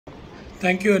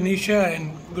Thank you, Anisha,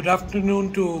 and good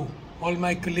afternoon to all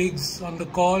my colleagues on the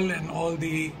call and all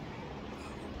the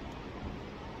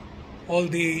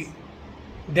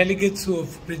delegates who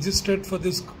have registered for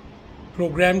this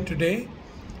program today.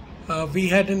 We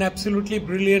had an absolutely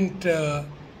brilliant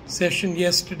session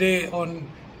yesterday on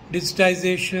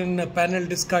digitization, a panel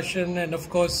discussion, and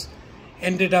of course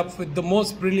ended up with the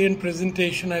most brilliant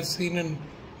presentation I've seen in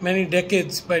many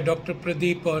decades by Dr.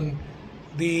 Pradeep on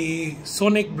the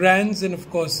sonic brands and of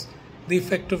course the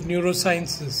effect of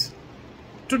neurosciences.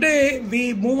 Today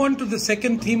we move on to the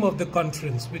second theme of the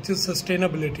conference, which is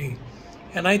sustainability.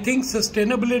 And I think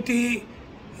sustainability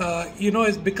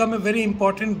has become a very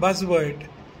important buzzword,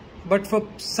 but for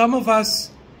some of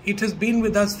us it has been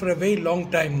with us for a very long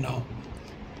time now.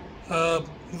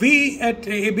 We at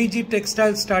ABG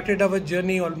Textiles started our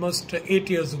journey almost 8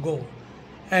 years ago,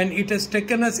 and it has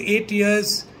taken us 8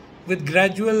 years with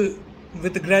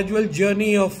a gradual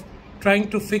journey of trying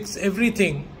to fix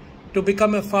everything to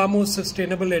become a far more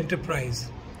sustainable enterprise.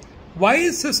 Why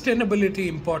is sustainability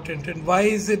important, and why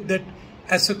is it that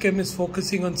ASSOCHAM is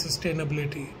focusing on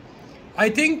sustainability? I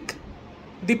think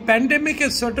the pandemic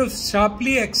has sort of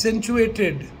sharply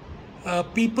accentuated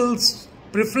people's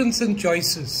preference and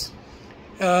choices.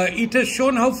 It has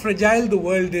shown how fragile the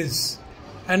world is.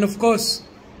 And of course,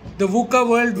 the VUCA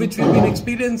world, which we've been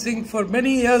experiencing for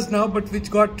many years now, but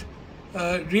which got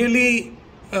really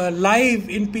live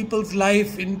in people's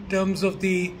life in terms of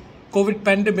the COVID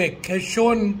pandemic, has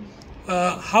shown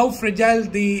how fragile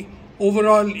the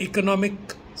overall economic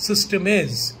system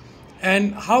is,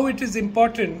 and how it is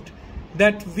important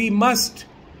that we must,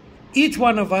 each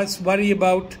one of us, worry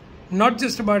about not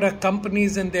just about our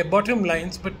companies and their bottom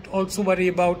lines, but also worry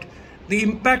about the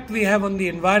impact we have on the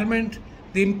environment,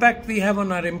 the impact we have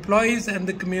on our employees and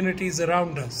the communities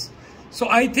around us. So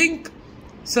I think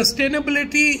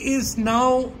sustainability is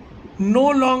now no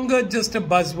longer just a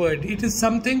buzzword. It is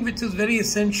something which is very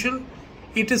essential.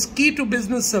 It is key to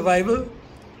business survival.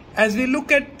 As we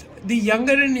look at the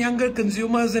younger and younger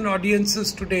consumers and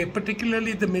audiences today,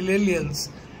 particularly the millennials,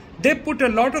 they put a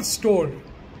lot of store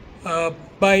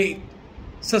by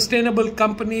sustainable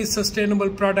companies, sustainable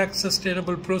products,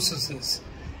 sustainable processes,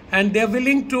 and they're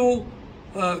willing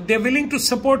to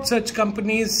support such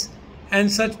companies and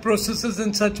such processes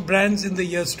and such brands in the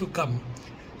years to come.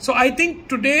 So I think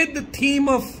today the theme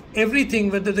of everything,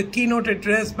 whether the keynote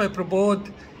address by Prabodh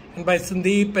and by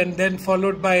Sandeep, and then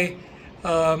followed by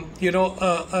a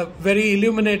very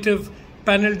illuminative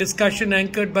panel discussion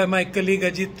anchored by my colleague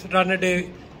Ajit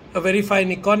Ranade, a very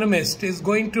fine economist, is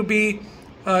going to be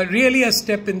really a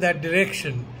step in that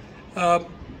direction.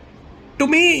 To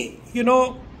me,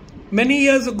 many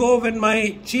years ago when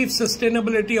my chief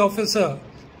sustainability officer,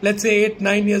 let's say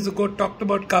 8-9 years ago, talked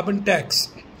about carbon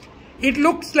tax, it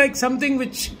looks like something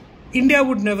which India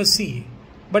would never see.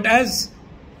 But as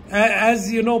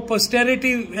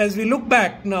posterity, as we look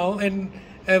back now and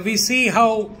we see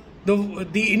how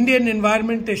the Indian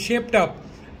environment is shaped up,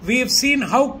 we have seen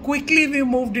how quickly we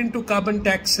moved into carbon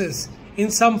taxes in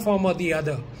some form or the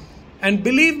other. And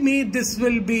believe me, this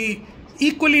will be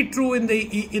equally true in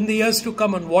the years to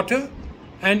come on water,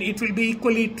 and it will be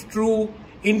equally true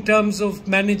in terms of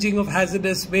managing of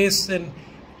hazardous waste and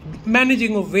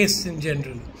managing of waste in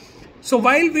general. So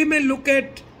while we may look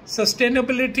at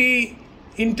sustainability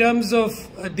in terms of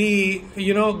the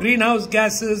greenhouse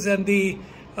gases and the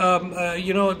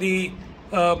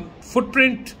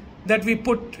footprint that we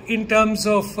put in terms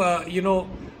of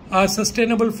our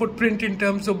sustainable footprint in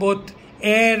terms of both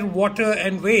air, water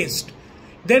and waste,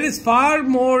 there is far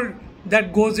more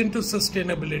that goes into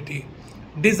sustainability.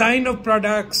 Design of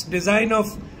products, design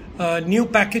of new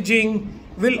packaging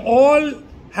will all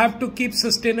have to keep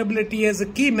sustainability as a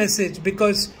key message,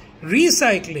 because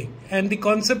recycling and the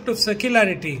concept of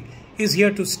circularity is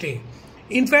here to stay.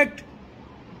 In fact,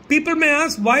 people may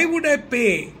ask, why would I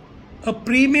pay a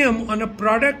premium on a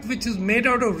product which is made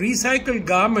out of recycled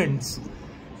garments?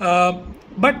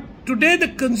 But today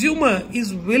the consumer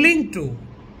is willing to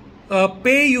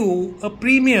pay you a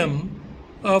premium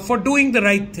for doing the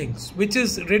right things, which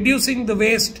is reducing the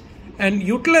waste and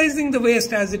utilizing the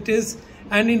waste as it is,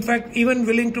 and in fact even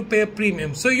willing to pay a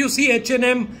premium. So you see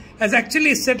H&M has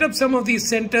actually set up some of these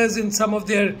centers in some of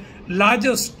their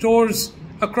larger stores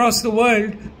across the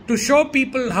world to show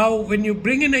people how, when you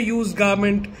bring in a used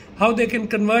garment, how they can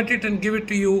convert it and give it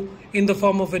to you in the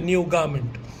form of a new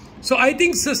garment. So I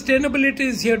think sustainability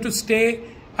is here to stay.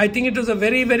 I think it was a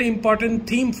very, very important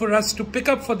theme for us to pick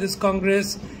up for this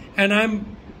Congress. And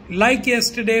I'm, like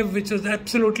yesterday, which was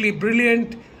absolutely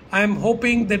brilliant, I'm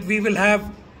hoping that we will have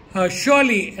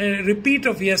surely a repeat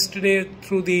of yesterday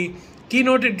through the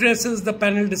keynote addresses, the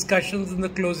panel discussions, and the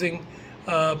closing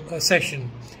session.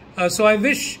 So I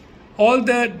wish all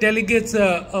the delegates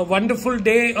a wonderful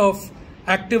day of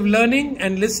active learning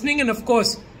and listening, and of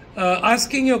course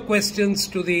asking your questions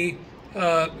to the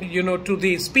to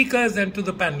the speakers and to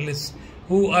the panelists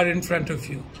who are in front of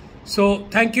you. So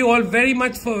thank you all very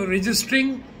much for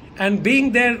registering and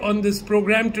being there on this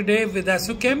program today with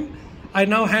ASSOCHAM. I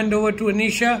now hand over to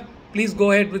Anisha. Please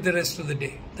go ahead with the rest of the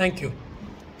day. Thank you.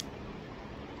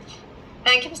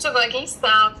 Thank you, Mr. Verghese,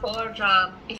 for